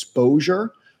get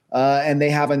exposure. And they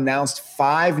have announced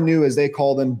 5 new, as they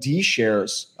call them, D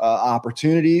shares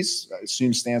opportunities. I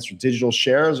assume stands for digital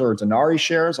shares or Denari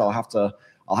shares. I'll have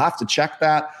to check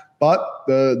that. But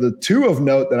the 2 of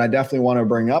note that I definitely want to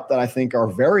bring up that I think are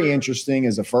very interesting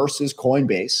is the first is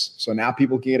Coinbase. So now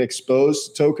people can get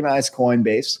exposed to tokenized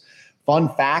Coinbase. Fun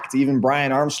fact, even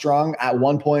Brian Armstrong at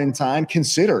one point in time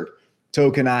considered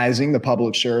tokenizing the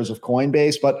public shares of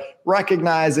Coinbase, but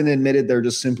recognized and admitted there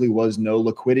just simply was no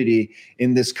liquidity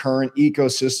in this current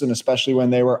ecosystem, especially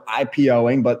when they were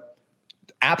IPOing, but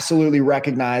absolutely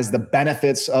recognized the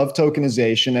benefits of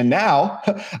tokenization. And now,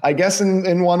 I guess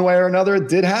in one way or another, it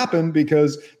did happen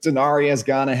because Denari has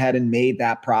gone ahead and made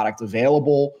that product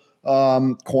available,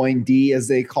 CoinD as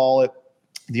they call it.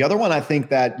 The other one I think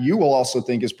that you will also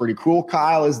think is pretty cool,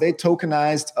 Kyle, is they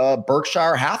tokenized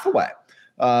Berkshire Hathaway.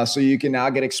 So you can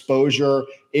now get exposure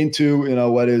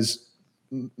into, what is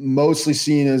mostly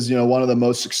seen as, one of the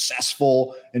most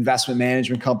successful investment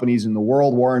management companies in the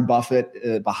world. Warren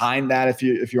Buffett behind that, if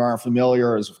you aren't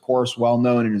familiar, is of course well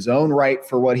known in his own right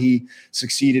for what he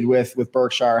succeeded with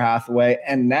Berkshire Hathaway.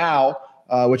 And now,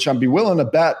 which I'd be willing to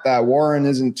bet that Warren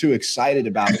isn't too excited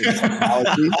about this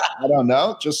technology. I don't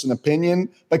know, just an opinion.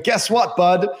 But guess what,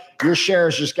 bud? Your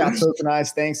shares just got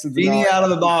tokenized thanks to the Genie out of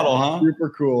the bottle, huh? Super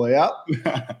cool, yeah.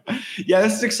 Yeah,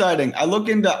 this is exciting. I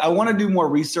want to do more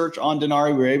research on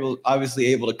Denari. We were obviously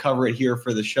able to cover it here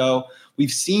for the show.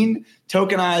 We've seen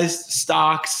tokenized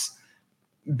stocks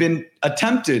been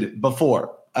attempted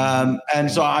before. And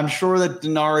so I'm sure that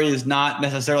Denari is not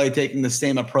necessarily taking the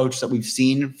same approach that we've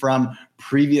seen from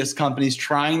previous companies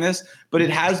trying this, but it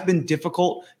has been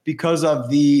difficult because of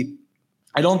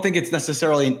I don't think it's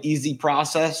necessarily an easy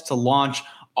process to launch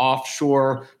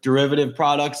offshore derivative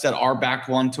products that are backed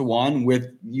 1-to-1 with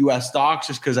U.S. stocks,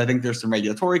 just because I think there's some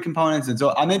regulatory components. And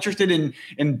so I'm interested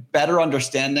in better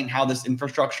understanding how this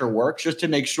infrastructure works, just to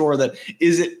make sure that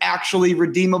is it actually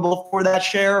redeemable for that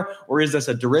share, or is this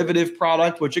a derivative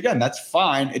product, which again, that's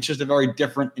fine. It's just a very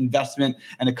different investment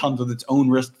and it comes with its own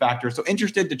risk factor. So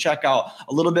interested to check out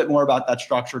a little bit more about that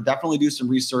structure. Definitely do some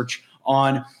research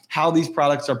on how these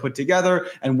products are put together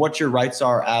and what your rights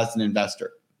are as an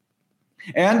investor.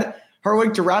 And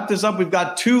Herwig, to wrap this up, we've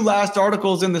got 2 last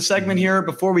articles in the segment here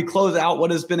before we close out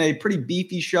what has been a pretty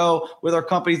beefy show with our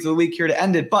companies of the week here to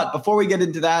end it. But before we get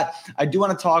into that, I do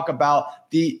want to talk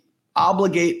about the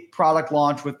Obligate product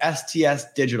launch with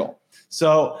STS Digital.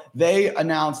 So they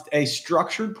announced a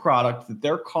structured product that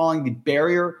they're calling the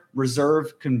Barrier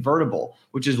Reserve Convertible,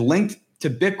 which is linked to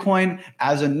Bitcoin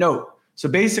as a note. So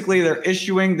basically, they're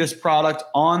issuing this product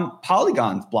on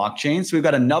Polygon's blockchain. So we've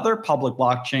got another public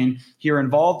blockchain here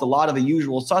involved, a lot of the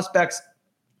usual suspects,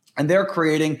 and they're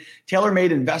creating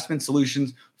tailor-made investment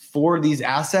solutions for these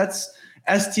assets.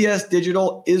 STS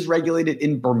Digital is regulated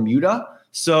in Bermuda.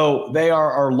 So they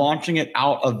are launching it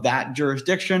out of that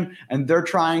jurisdiction, and they're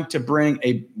trying to bring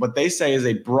what they say is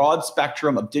a broad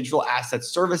spectrum of digital asset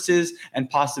services and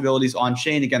possibilities on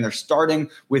chain. Again, they're starting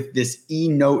with this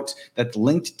e-note that's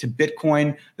linked to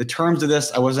Bitcoin. The terms of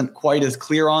this I wasn't quite as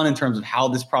clear on in terms of how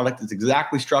this product is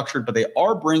exactly structured, but they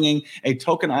are bringing a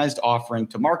tokenized offering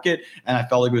to market, and I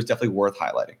felt like it was definitely worth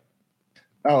highlighting.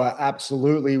 Oh,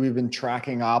 absolutely. We've been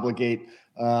tracking Obligate.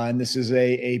 And this is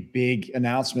a big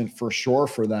announcement for sure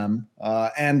for them.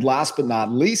 And last but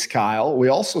not least, Kyle, we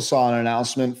also saw an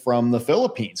announcement from the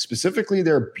Philippines, specifically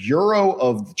their Bureau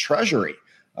of the Treasury.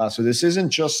 So this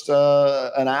isn't just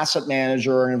an asset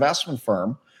manager or an investment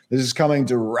firm. This is coming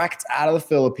direct out of the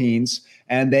Philippines,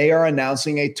 and they are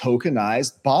announcing a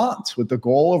tokenized bond with the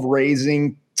goal of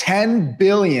raising $10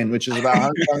 billion, which is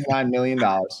about $129 million.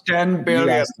 $10 billion.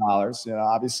 US dollars.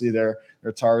 Obviously they're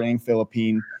targeting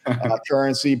Philippine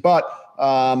currency, but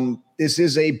this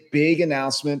is a big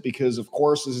announcement because, of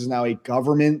course, this is now a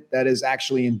government that is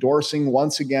actually endorsing,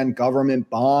 once again, government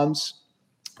bonds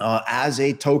as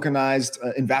a tokenized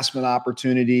investment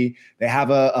opportunity. They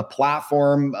have a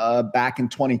platform back in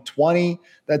 2020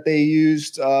 that they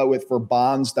used for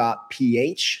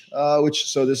bonds.ph,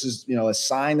 so this is a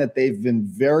sign that they've been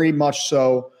very much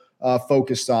so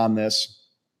focused on this.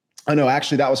 Oh no,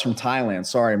 actually that was from Thailand.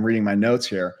 Sorry, I'm reading my notes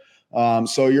here.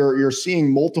 So you're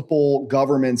seeing multiple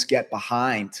governments get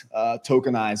behind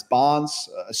tokenized bonds,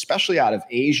 especially out of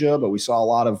Asia. But we saw a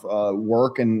lot of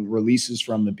work and releases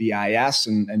from the BIS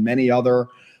and many other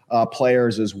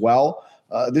players as well.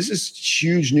 This is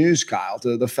huge news, Kyle.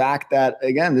 The fact that,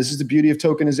 again, this is the beauty of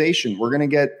tokenization. We're going to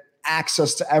get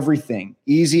access to everything,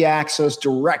 easy access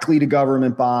directly to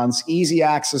government bonds, easy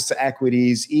access to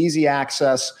equities, easy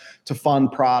access to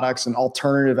fund products and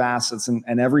alternative assets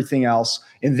and everything else.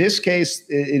 In this case,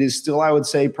 it is still, I would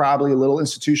say, probably a little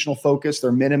institutional focused.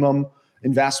 Their minimum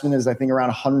investment is, I think, around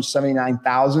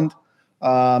 179,000.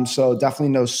 So definitely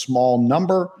no small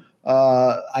number.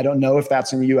 I don't know if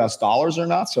that's in US dollars or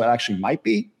not, so it actually might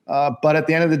be. But at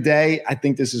the end of the day, I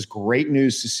think this is great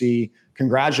news to see.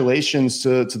 Congratulations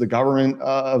to the government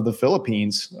of the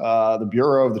Philippines, the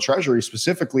Bureau of the Treasury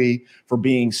specifically, for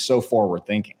being so forward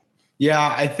thinking.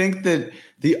 Yeah, I think that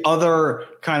the other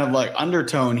kind of like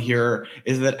undertone here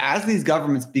is that as these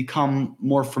governments become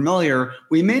more familiar,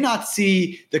 we may not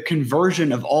see the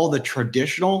conversion of all the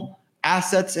traditional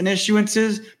assets and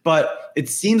issuances, but it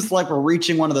seems like we're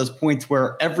reaching one of those points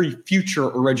where every future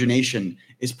origination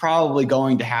is probably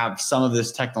going to have some of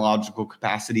this technological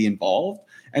capacity involved.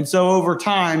 And so over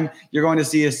time, you're going to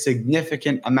see a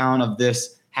significant amount of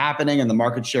this happening and the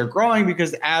market share growing,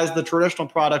 because as the traditional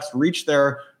products reach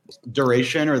their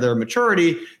duration or their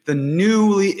maturity, the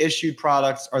newly issued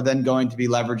products are then going to be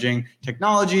leveraging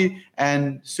technology.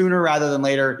 And sooner rather than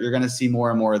later, you're going to see more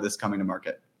and more of this coming to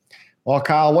market. Well,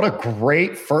 Kyle, what a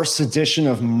great first edition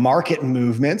of Market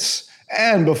Movements.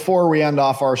 And before we end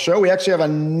off our show, we actually have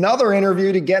another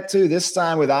interview to get to, this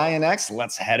time with INX.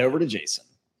 Let's head over to Jason.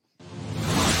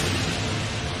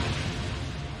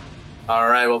 All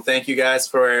right. Well, thank you guys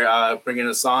for bringing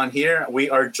us on here. We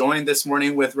are joined this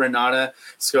morning with Renata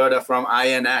Skoda from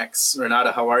INX.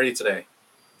 Renata, how are you today?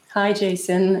 Hi,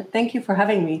 Jason. Thank you for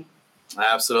having me.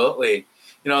 Absolutely.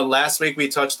 Last week we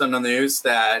touched on the news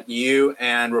that you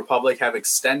and Republic have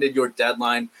extended your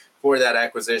deadline for that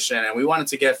acquisition, and we wanted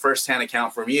to get firsthand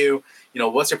account from you.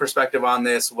 What's your perspective on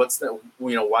this? Why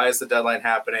is the deadline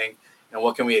happening, and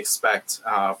what can we expect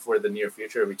for the near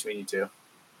future between you two?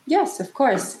 Yes, of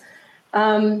course.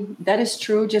 That is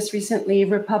true. Just recently,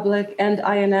 Republic and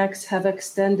INX have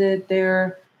extended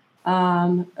their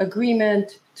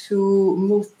agreement to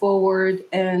move forward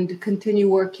and continue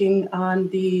working on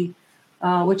the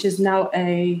which is now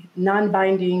a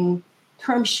non-binding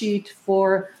term sheet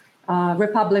for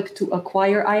Republic to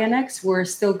acquire INX. We're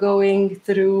still going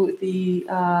through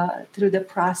the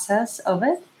process of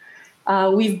it.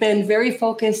 We've been very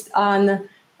focused on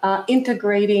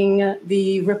integrating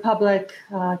the Republic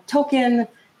token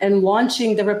and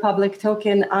launching the Republic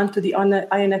token onto the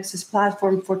INX's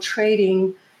platform for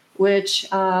trading, which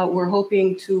we're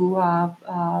hoping to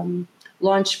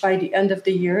launch by the end of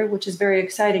the year, which is very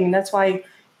exciting. And that's why,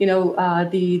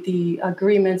 the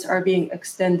agreements are being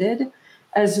extended,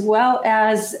 as well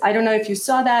as, I don't know if you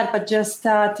saw that, but just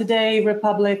today,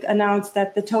 Republic announced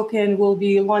that the token will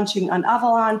be launching on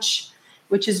Avalanche,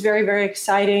 which is very, very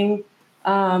exciting.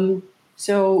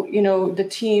 So, the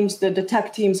teams, the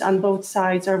tech teams on both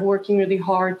sides are working really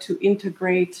hard to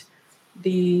integrate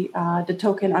the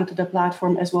token onto the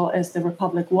platform, as well as the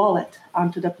Republic wallet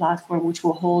onto the platform, which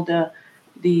will hold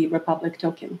the Republic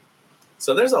token.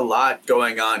 So there's a lot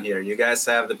going on here. You guys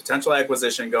have the potential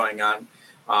acquisition going on,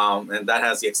 and that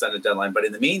has the extended deadline. But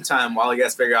in the meantime, while you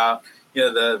guys figure out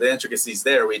the intricacies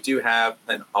there, we do have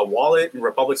a wallet,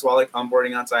 Republic's wallet,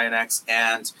 onboarding onto INX,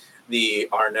 and the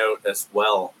R-Note as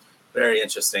well. Very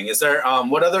interesting. Is there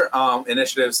what other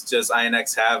initiatives does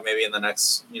INX have maybe in the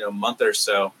next month or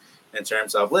so in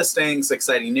terms of listings,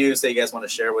 exciting news that you guys want to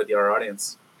share with our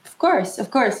audience? Of course.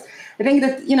 I think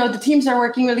that the teams are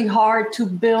working really hard to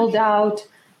build out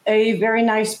a very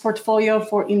nice portfolio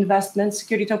for investments,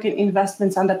 security token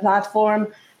investments on the platform.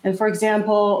 And for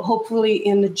example, hopefully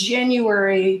in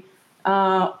January,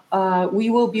 we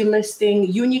will be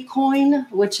listing Unicoin,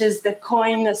 which is the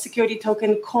security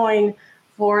token coin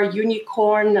for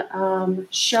Unicorn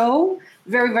show.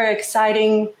 Very, very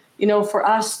exciting, for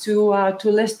us to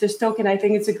list this token. I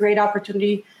think it's a great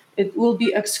opportunity. It will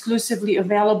be exclusively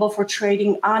available for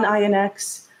trading on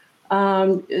INX.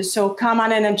 So come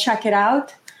on in and check it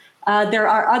out. There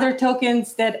are other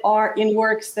tokens that are in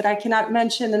works that I cannot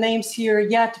mention the names here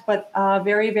yet, but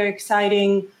very, very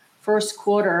exciting first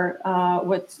quarter,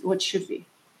 what should be.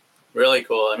 Really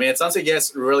cool. I mean, it sounds like you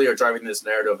guys really are driving this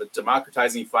narrative of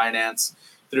democratizing finance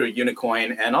through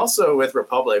Unicoin and also with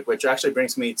Republic, which actually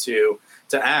brings me to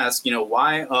ask,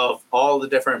 why of all the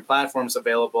different platforms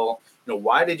available,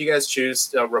 why did you guys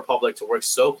choose Republic to work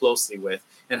so closely with,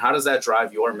 and how does that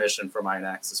drive your mission from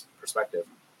INX's perspective?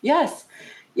 Yes.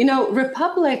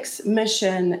 Republic's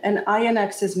mission and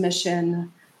INX's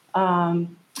mission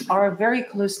are very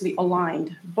closely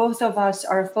aligned. Both of us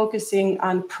are focusing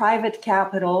on private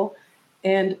capital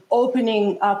and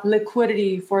opening up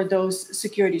liquidity for those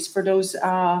securities, for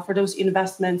those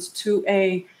investments to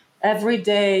a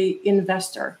everyday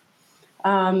investor.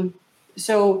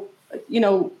 So,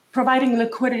 providing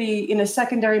liquidity in a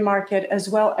secondary market as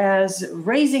well as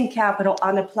raising capital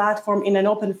on a platform in an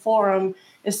open forum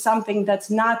is something that's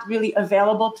not really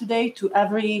available today to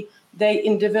everyday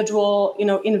individual,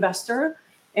 investor.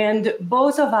 And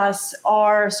both of us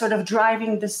are sort of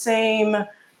driving the same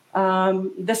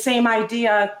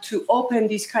idea to open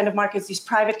these kind of markets, these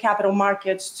private capital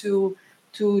markets to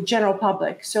general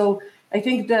public. So I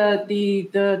think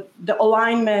the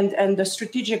alignment and the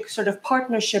strategic sort of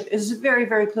partnership is very,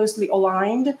 very closely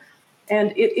aligned.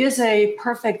 And it is a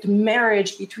perfect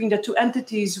marriage between the two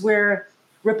entities where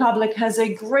Republic has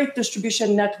a great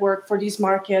distribution network for these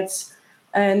markets,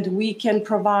 and we can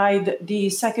provide the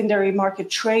secondary market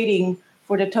trading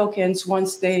for the tokens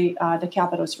once the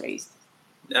capital is raised.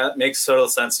 That makes total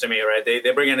sense to me, right? They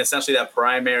bring in essentially that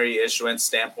primary issuance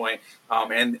standpoint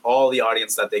and all the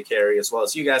audience that they carry, as well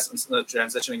as you guys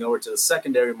transitioning over to the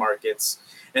secondary markets.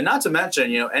 And not to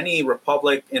mention, any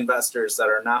Republic investors that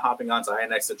are not hopping onto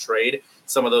INX to trade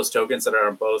some of those tokens that are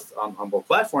on both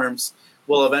platforms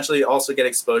will eventually also get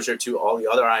exposure to all the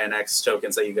other INX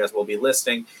tokens that you guys will be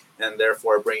listing, and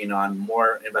therefore bringing on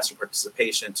more investor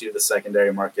participation to the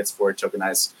secondary markets for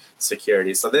tokenized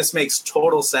securities. So this makes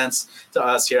total sense to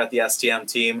us here at the STM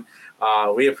team.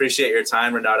 We appreciate your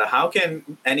time, Renata. How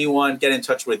can anyone get in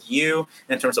touch with you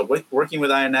in terms of working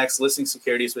with INX, listing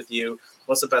securities with you?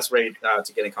 What's the best way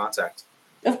to get in contact?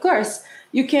 Of course,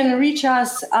 you can reach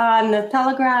us on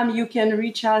Telegram. You can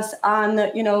reach us on,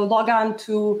 log on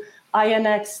to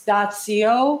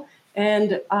inx.co.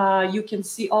 And you can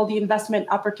see all the investment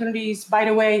opportunities. By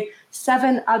the way,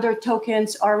 7 other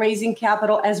tokens are raising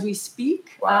capital as we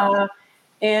speak. Wow.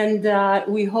 And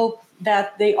we hope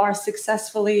that they are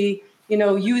successfully,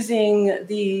 using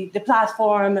the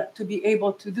platform to be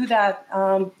able to do that.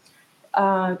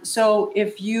 So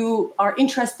if you are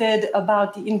interested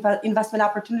about the investment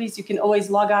opportunities, you can always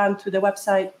log on to the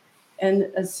website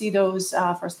and see those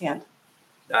firsthand.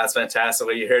 That's fantastic.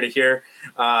 You heard it here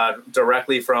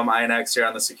directly from INX here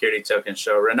on the Security Token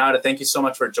Show. Renata, thank you so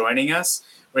much for joining us.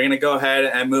 We're going to go ahead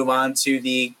and move on to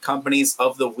the Companies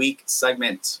of the Week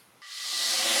segment.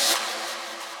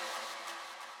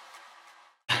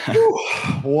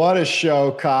 What a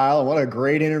show, Kyle. What a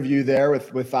great interview there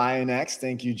with INX.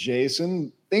 Thank you,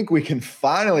 Jason. I think we can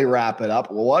finally wrap it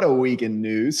up. What a week in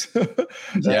news.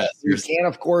 Yes. We can't,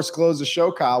 of course, close the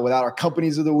show, Kyle, without our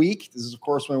Companies of the Week. This is, of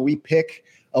course, when we pick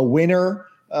a winner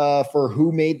for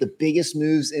who made the biggest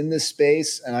moves in this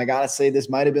space. And I got to say, this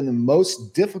might have been the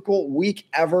most difficult week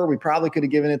ever. We probably could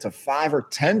have given it to 5 or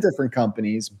 10 different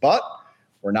companies, but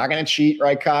we're not going to cheat,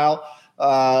 right, Kyle?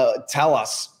 Tell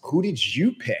us, who did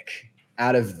you pick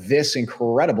out of this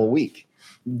incredible week?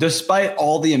 Despite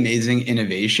all the amazing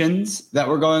innovations that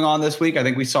were going on this week, I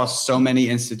think we saw so many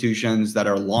institutions that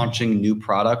are launching new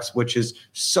products, which is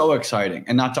so exciting,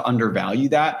 and not to undervalue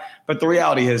that. But the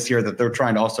reality is here that they're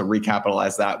trying to also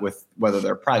recapitalize that with whether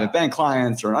they're private bank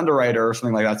clients or an underwriter or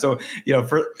something like that. So,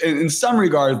 in some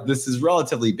regards, this is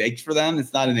relatively baked for them.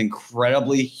 It's not an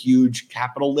incredibly huge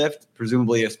capital lift,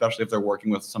 presumably, especially if they're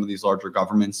working with some of these larger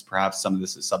governments. Perhaps some of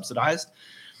this is subsidized.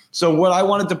 So what I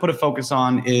wanted to put a focus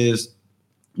on is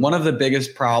one of the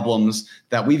biggest problems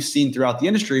that we've seen throughout the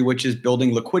industry, which is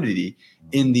building liquidity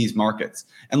in these markets.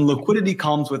 And liquidity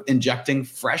comes with injecting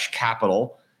fresh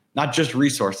capital, not just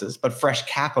resources, but fresh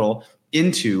capital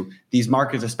into these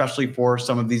markets, especially for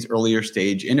some of these earlier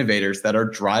stage innovators that are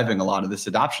driving a lot of this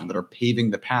adoption, that are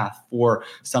paving the path for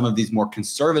some of these more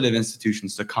conservative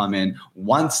institutions to come in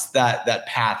once that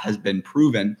path has been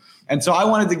proven. And so I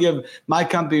wanted to give my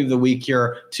company of the week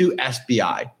here to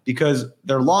SBI, because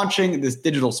they're launching this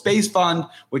digital space fund,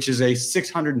 which is a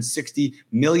 $660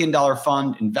 million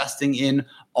fund investing in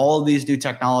all of these new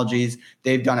technologies.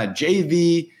 They've done a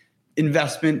JV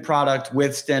investment product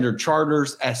with Standard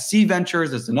Chartered's SC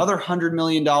Ventures. It's another $100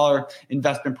 million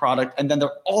investment product. And then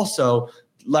they're also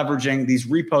leveraging these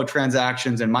repo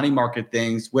transactions and money market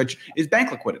things, which is bank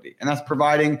liquidity. And that's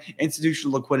providing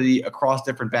institutional liquidity across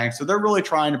different banks. So they're really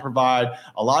trying to provide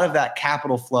a lot of that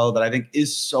capital flow that I think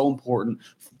is so important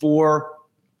for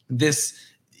this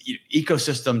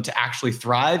ecosystem to actually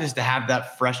thrive, is to have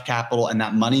that fresh capital and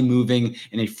that money moving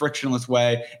in a frictionless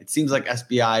way. It seems like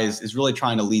SBI is really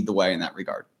trying to lead the way in that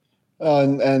regard.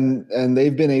 And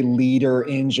they've been a leader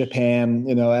in Japan.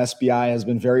 SBI has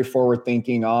been very forward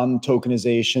thinking on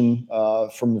tokenization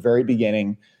from the very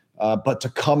beginning. But to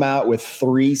come out with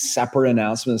 3 separate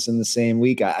announcements in the same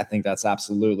week, I think that's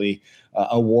absolutely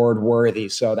award worthy.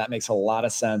 So that makes a lot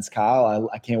of sense, Kyle.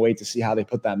 I can't wait to see how they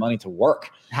put that money to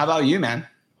work. How about you, man?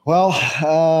 Well,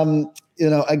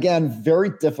 again, very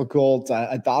difficult.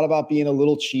 I thought about being a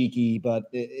little cheeky, but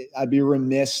I'd be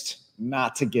remiss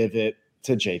not to give it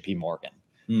to JP Morgan.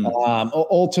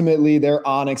 Ultimately, their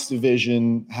Onyx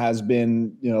division has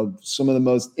been, some of the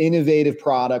most innovative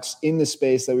products in the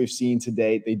space that we've seen to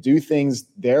date. They do things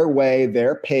their way,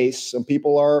 their pace. Some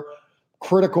people are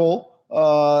critical,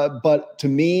 but to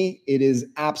me, it is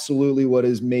absolutely what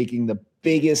is making the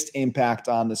biggest impact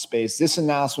on the space. This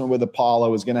announcement with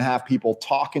Apollo is going to have people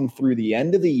talking through the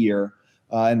end of the year,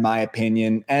 in my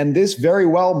opinion. And this very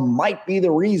well might be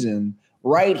the reason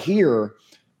right here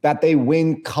that they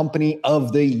win Company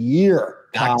of the Year.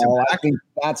 I think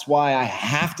that's why I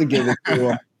have to give it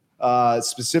to them.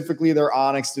 Specifically their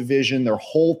Onyx division, their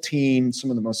whole team,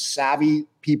 some of the most savvy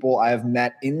people I have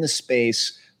met in the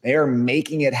space. They are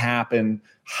making it happen.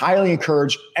 Highly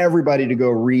encourage everybody to go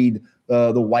read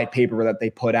the white paper that they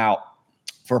put out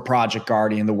for Project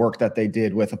Guardian, the work that they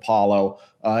did with Apollo.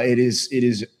 It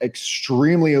is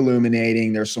extremely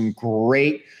illuminating. There's some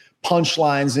great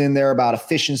punchlines in there about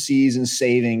efficiencies and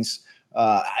savings.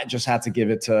 I just had to give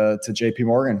it to JP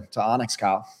Morgan, to Onyx,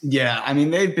 Kyle. Yeah, I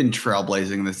mean, they've been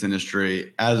trailblazing this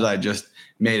industry. As I just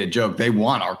made a joke, they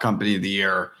won our Company of the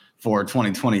Year for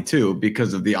 2022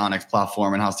 because of the Onyx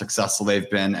platform and how successful they've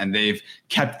been. And they've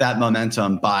kept that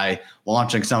momentum by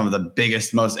launching some of the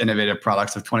biggest, most innovative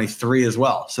products of 23 as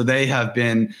well. So they have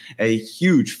been a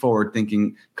huge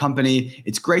forward-thinking company.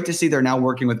 It's great to see they're now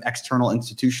working with external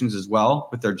institutions as well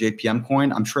with their JPM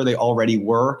coin. I'm sure they already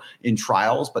were in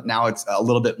trials, but now it's a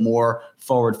little bit more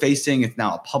forward-facing. It's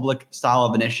now a public style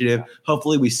of initiative.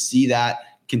 Hopefully we see that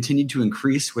continue to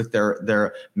increase with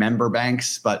their member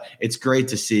banks, but it's great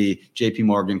to see JP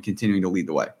Morgan continuing to lead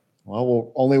the way.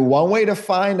 Well, only one way to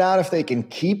find out if they can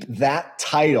keep that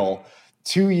title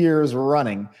 2 years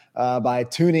running, by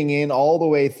tuning in all the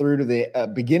way through to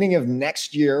the beginning of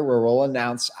next year, where we'll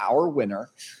announce our winner.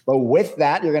 But with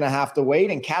that, you're going to have to wait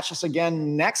and catch us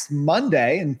again next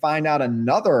Monday and find out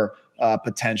another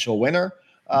potential winner.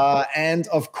 And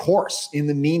of course, in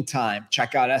the meantime,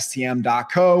 check out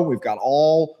stm.co. We've got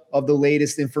all of the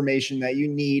latest information that you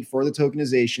need for the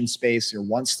tokenization space, your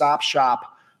one-stop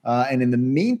shop. And in the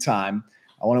meantime,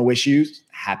 I want to wish you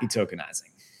happy tokenizing.